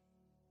need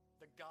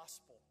the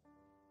gospel,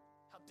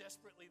 how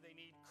desperately they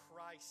need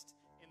Christ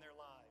in their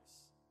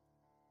lives.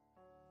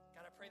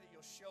 God, I pray that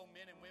you'll show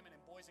men and women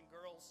and boys and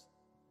girls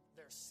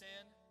their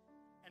sin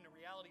and the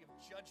reality of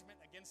judgment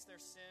against their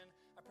sin.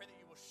 I pray that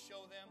you will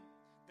show them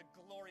the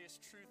glorious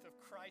truth of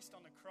Christ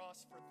on the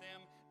cross for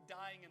them,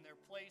 dying in their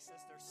place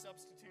as their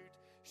substitute.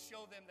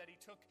 Show them that he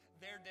took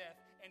their death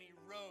and he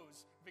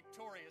rose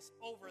victorious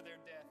over their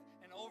death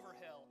and over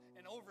hell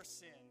and over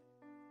sin.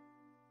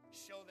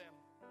 Show them,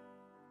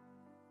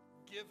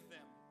 give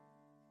them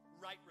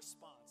right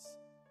response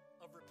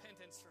of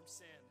repentance from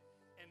sin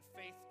and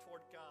faith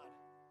toward God.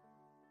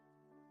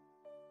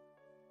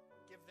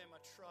 Give them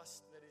a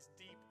trust that is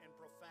deep and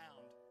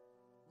profound,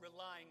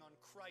 relying on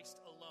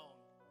Christ alone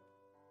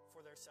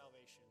for their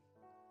salvation.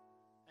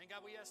 And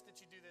God, we ask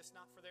that you do this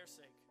not for their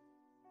sake,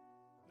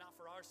 not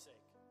for our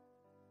sake,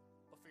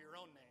 but for your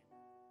own name,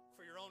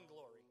 for your own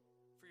glory,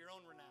 for your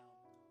own renown,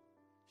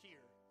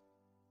 here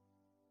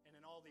and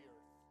in all the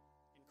earth.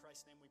 In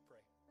Christ's name we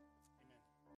pray.